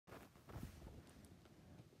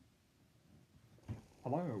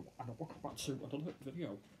Hello, and welcome back to another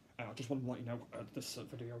video. I just want to let you know this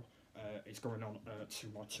video is going on to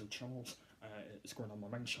my two channels. It's going on my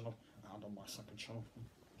main channel and on my second channel.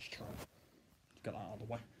 Just try to get that out of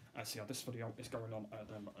the way. So yeah, this video is going on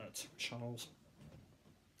them two channels.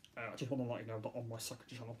 I just want to let you know that on my second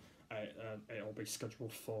channel, it'll be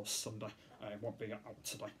scheduled for Sunday. It won't be out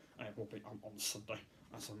today. It will be out on Sunday,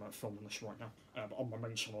 as I'm filming this right now. But on my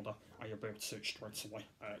main channel, there, you'll be able to see it straight away.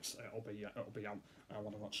 It'll be out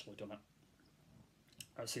when I've actually done it.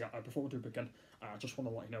 So yeah, before we do begin, I just want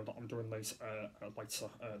to let you know that I'm doing these later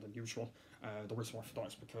than usual. The reason why for that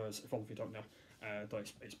is because, if all of you don't know,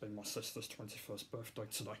 that it's been my sister's 21st birthday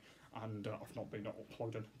today, and I've not been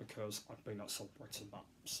uploading because I've been celebrating that.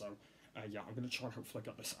 So yeah, I'm going to try and hopefully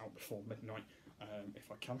get this out before midnight if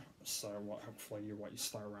I can. So hopefully you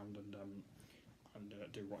stay around and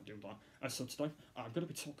do that. So today I'm going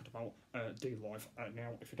to be talking about DLive.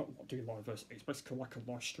 Now, if you don't know what DLive is, it's basically like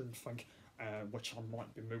a live stream thing, which I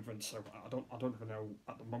might be moving. So I don't even know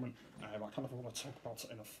at the moment. I kind of want to talk about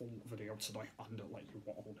it in a full video today and let you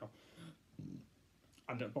what all know.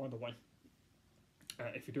 And by the way,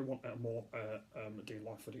 if you do want more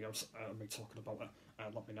DLive videos, me talking about it,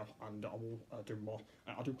 let me know, and I will do more.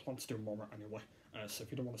 I do plan to do more anyway, so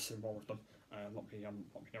if you don't want to see more of them, let me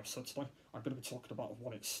know. So today I'm going to be talking about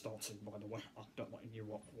when it's starting, by the way, and letting you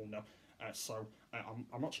all know. So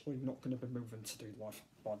I'm actually not going to be moving to DLive,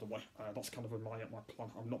 by the way. That's kind of my plan.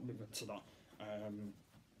 I'm not moving to that.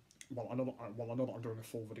 Well, I know that I'm doing a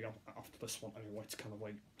full video after this one anyway to kind of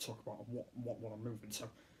like talk about what I'm moving to.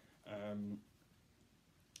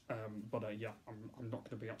 But yeah, I'm not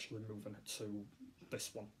going to be actually moving to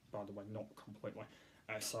this one, by the way, not completely.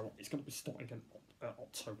 So it's going to be starting in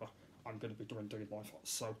October. I'm going to be doing DLive.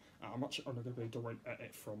 So I'm actually only going to be doing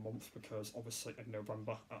it for a month because obviously in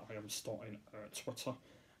November I am starting Twitter.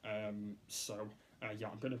 So yeah,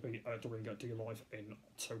 I'm going to be doing DLive in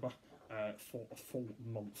October for a full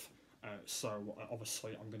month. So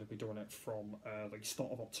obviously I'm going to be doing it from the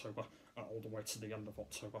start of October all the way to the end of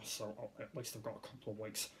October. So at least I've got a couple of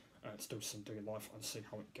weeks to do some DLive and see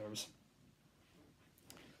how it goes.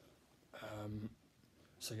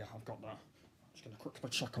 So yeah, I've got that. I'm just going to quickly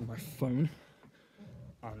check on my phone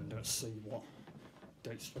and see what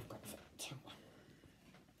dates we've got for October.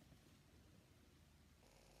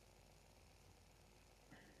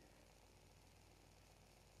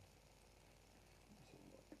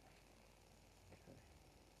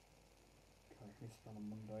 On a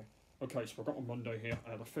Monday. Okay, so we've got a Monday here.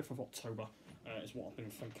 The 5th of October is what I've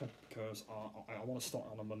been thinking because I want to start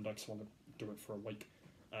on a Monday because I want to do it for a week.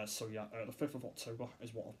 So yeah, the 5th of October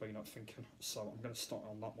is what I've been thinking. So I'm going to start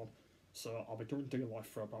on that one. So I'll be doing DLive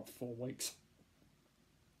for about 4 weeks.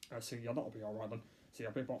 So yeah, that'll be alright then. So yeah,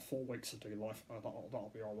 it'll be about 4 weeks of DLive.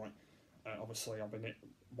 That'll be alright. Obviously, I'll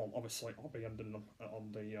be ending them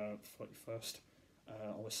on the 31st.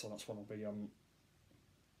 Obviously, that's when I'll be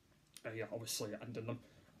yeah, obviously ending them.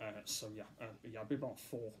 So yeah, it'll be about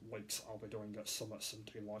 4 weeks. I'll be doing some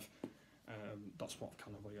DLive. That's what I've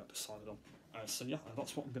kind of decided on. So yeah,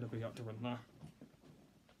 that's what I'm going to be doing now.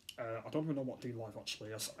 I don't even know what DLive actually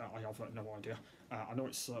is. I have no idea. I know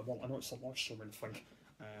it's a live streaming thing,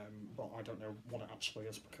 but I don't know what it actually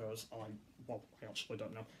is because I actually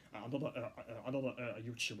don't know. I know that a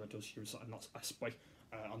YouTuber does use it, and that's SB.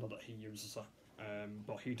 I know that he uses it.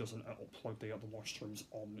 But he doesn't upload the live streams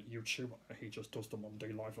on YouTube. He just does them on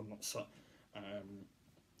DLive, and that's it.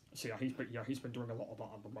 So yeah, he's been doing a lot of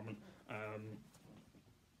that at the moment.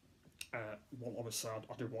 Well, obviously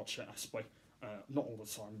I do watch it, SB. Not all the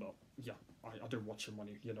time, but yeah, I do watch him when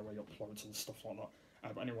he uploads and stuff like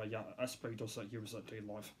that. But anyway, yeah, SB does use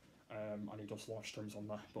DLive, and he does live streams on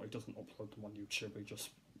there, but he doesn't upload them on YouTube. He just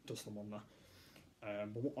does them on there.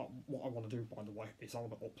 But what I want to do, by the way, is I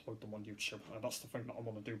want to upload them on YouTube. That's the thing that I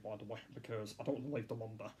want to do, by the way, because I don't want to leave them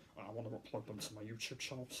on there. I want to upload them to my YouTube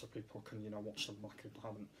channel so people can, watch them back if they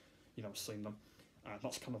haven't, seen them.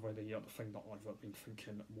 That's kind of the thing that I've been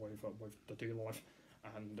thinking with the DLive,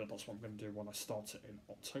 and that's what I'm going to do when I start it in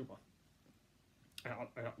October.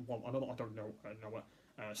 Well, I know that I don't know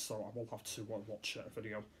it, so I will have to watch a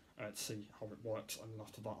video to see how it works, and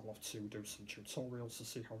after that I'll have to do some tutorials to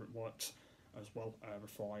see how it works as well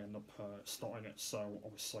before I end up starting it. So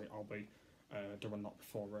obviously I'll be doing that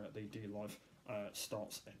before the DLive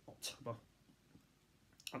starts in October.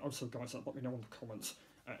 And also, guys, let me know in the comments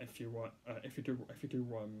if you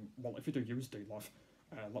do use DLive.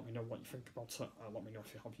 Let me know what you think about it. Let me know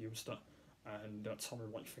if you have used it, and tell me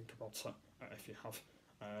what you think about it if you have.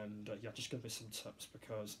 And yeah, just give me some tips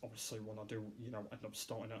because obviously when I do end up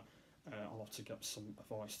starting it, I'll have to get some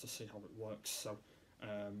advice to see how it works. So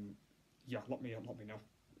yeah, let me know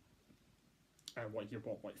what you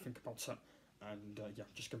think about it, and yeah,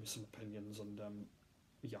 just give me some opinions, and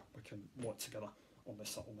yeah, we can work together on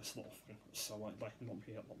this little thing. So let me know.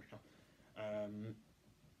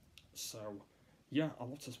 So yeah, I'll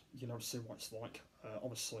have to see what it's like.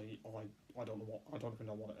 Obviously, I don't even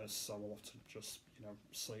know what it is, so I'll have to just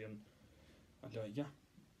see and yeah,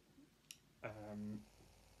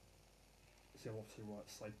 see what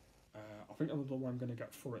it's like. I think another way I'm going to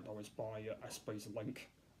get through it though is by SB's link.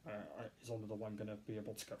 Is another way I'm going to be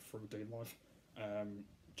able to get through DLive.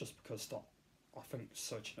 Just because that I think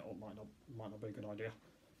searching it up might not be a good idea.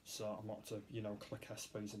 So I might have to click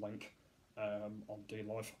SB's link on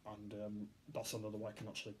DLive, and that's another way I can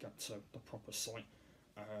actually get to the proper site.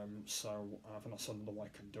 So I think that's another way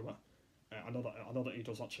I can do it. I know that he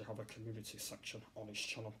does actually have a community section on his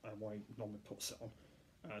channel where he normally puts it on.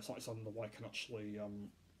 So that's another way I can actually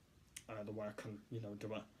the way I can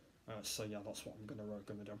do it. So yeah, that's what I'm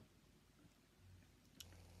gonna do.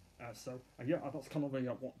 So yeah, that's kind of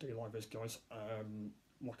what DLive is, guys.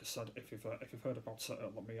 Like I said, if you've heard about it,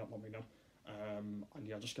 let me know. And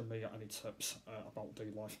yeah, just give me any tips about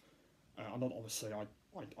DLive. I know obviously I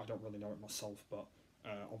don't really know it myself, but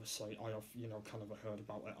obviously I have kind of heard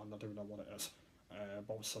about it, and I do know what it is.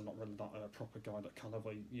 But obviously I'm not really that proper guy that kind of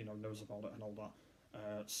knows about it and all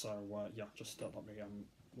that. So yeah, just let me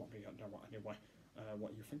know anyway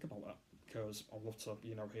what you think about it, because I'd love to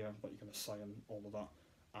hear what you're going to say and all of that.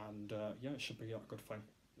 And yeah, it should be a good thing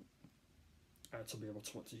to be able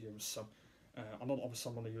to use. So I'm not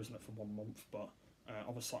obviously I'm only using it for 1 month, but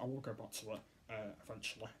obviously I will go back to it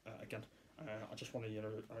eventually again. I just want to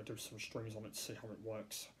do some streams on it to see how it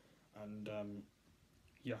works, and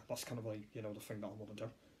yeah, that's kind of like the thing that I want to do.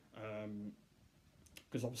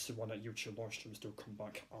 Because obviously when YouTube live streams do come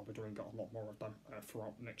back, I'll be doing a lot more of them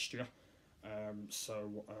throughout next year.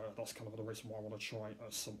 So that's kind of the reason why I want to try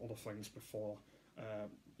some other things before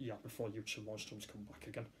YouTube live streams come back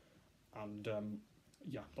again. And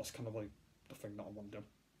yeah, that's kind of like the thing that I want to do.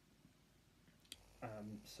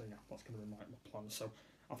 So yeah, that's going to be my plan. So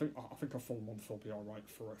I think a full month will be alright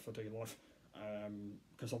for DLive.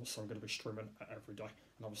 Because obviously I'm going to be streaming every day,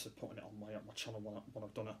 and obviously putting it on my channel when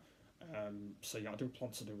I've done it. So yeah, I do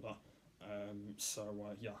plan to do that.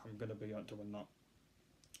 So yeah, I'm going to be doing that.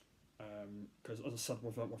 Because as I said,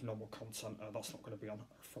 with normal content, that's not going to be on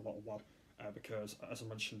for a little while. Because as I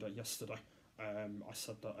mentioned yesterday, I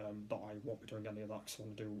said that I won't be doing any of that because I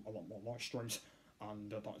want to do a lot more live streams,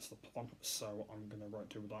 and that is the plan. So I'm going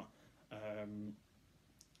to do that.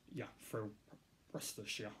 Yeah, through the rest of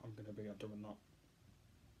this year, I'm going to be doing that.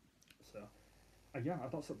 So yeah,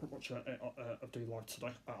 that's pretty much of DLive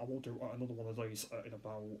today. I will do another one of these in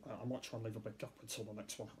about. I might try and leave a big gap until the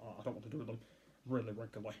next one. I don't want to do them really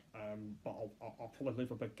regularly, but I'll probably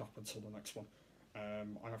leave a big gap until the next one.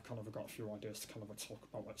 I have kind of got a few ideas to kind of talk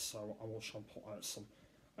about it, so I will try and put some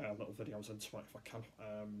little videos into it if I can.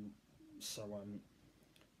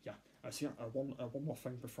 Yeah. So yeah, one more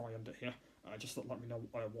thing before I end it here. Just let me know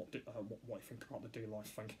what you think about the DLive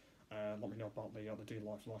thing. Let me know about the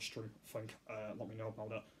DLive live stream thing. Let me know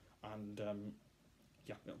about it, and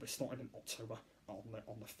yeah, it'll be starting in October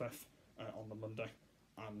on the 5th on the Monday,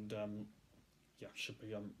 and yeah, should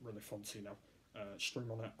be really fun to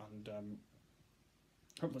stream on it, and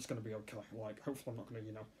hopefully it's going to be okay. Like, hopefully I'm not going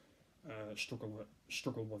to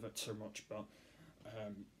struggle with it too much, but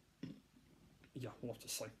yeah, we'll have to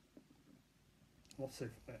see. We'll see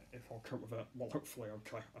if I'll cope with it. Well, hopefully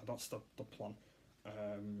okay. That's the plan.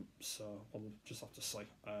 So we'll just have to see.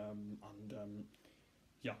 And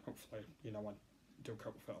yeah, hopefully I do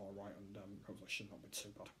cope with it all right, and hopefully it should not be too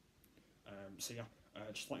bad. So yeah,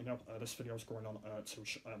 just let you know, this video is going on to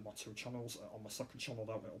my 2 channels. On my second channel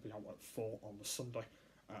though, it'll be out at 4 on the Sunday,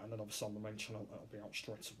 and then obviously on the main channel it'll be out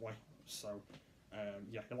straight away. So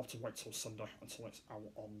yeah, you'll have to wait till Sunday until it's out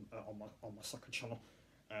on my second channel.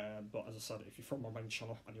 But as I said, if you're from my main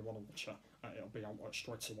channel and you want to watch it, it'll be out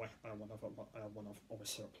straight away when I've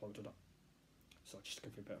obviously uploaded it. So just to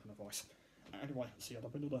give you a bit of an advice. Anyway, so yeah,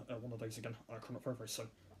 there'll be another one of these again coming up very soon.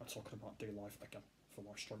 I'm talking about DLive again for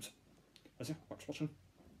live streams. As yeah, thanks for watching,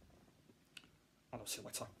 and I'll see you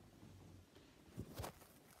later.